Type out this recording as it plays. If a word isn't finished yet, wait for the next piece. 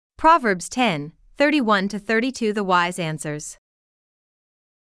Proverbs 10:31-32 The wise answers.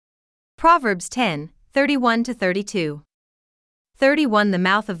 Proverbs 10:31-32. 31 The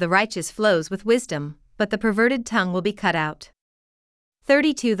mouth of the righteous flows with wisdom, but the perverted tongue will be cut out.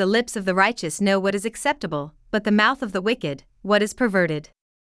 32 The lips of the righteous know what is acceptable, but the mouth of the wicked, what is perverted.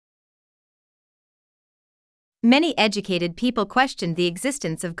 Many educated people questioned the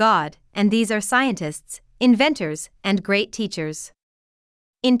existence of God, and these are scientists, inventors, and great teachers.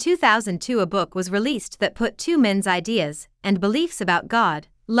 In 2002, a book was released that put two men's ideas and beliefs about God,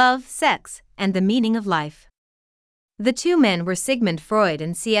 love, sex, and the meaning of life. The two men were Sigmund Freud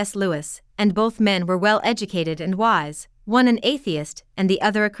and C.S. Lewis, and both men were well educated and wise, one an atheist and the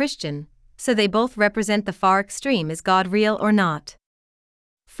other a Christian, so they both represent the far extreme: is God real or not?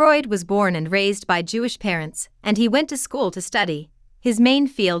 Freud was born and raised by Jewish parents, and he went to school to study. His main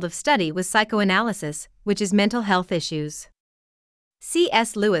field of study was psychoanalysis, which is mental health issues.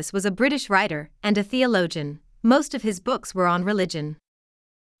 C.S. Lewis was a British writer and a theologian. Most of his books were on religion.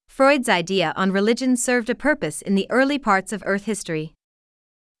 Freud's idea on religion served a purpose in the early parts of Earth history.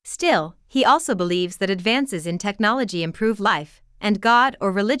 Still, he also believes that advances in technology improve life, and God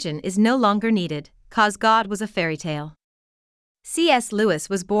or religion is no longer needed, cause God was a fairy tale. C.S. Lewis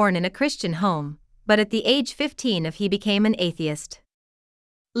was born in a Christian home, but at the age 15 he became an atheist.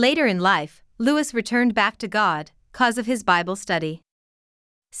 Later in life, Lewis returned back to God, cause of his Bible study.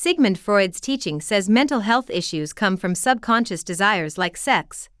 Sigmund Freud's teaching says mental health issues come from subconscious desires like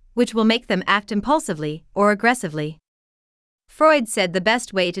sex, which will make them act impulsively or aggressively. Freud said the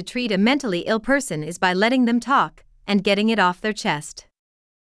best way to treat a mentally ill person is by letting them talk and getting it off their chest.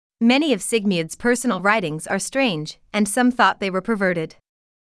 Many of Sigmund's personal writings are strange, and some thought they were perverted.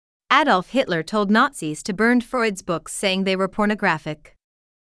 Adolf Hitler told Nazis to burn Freud's books, saying they were pornographic.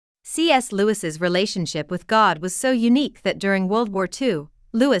 C.S. Lewis's relationship with God was so unique that during World War II,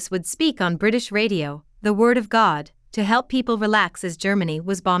 Lewis would speak on British radio, the Word of God, to help people relax as Germany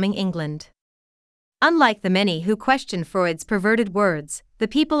was bombing England. Unlike the many who question Freud's perverted words, the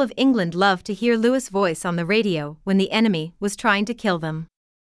people of England loved to hear Lewis' voice on the radio when the enemy was trying to kill them.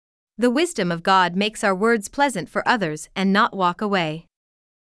 The wisdom of God makes our words pleasant for others and not walk away.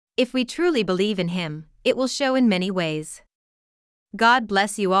 If we truly believe in Him, it will show in many ways. God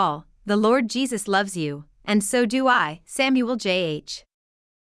bless you all. The Lord Jesus loves you, and so do I. Samuel J.H.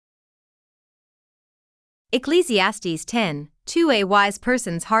 Ecclesiastes 10:2 A wise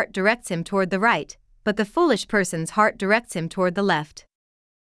person's heart directs him toward the right, but the foolish person's heart directs him toward the left.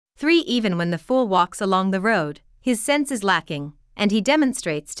 3 Even when the fool walks along the road, his sense is lacking, and he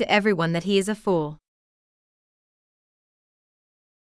demonstrates to everyone that he is a fool.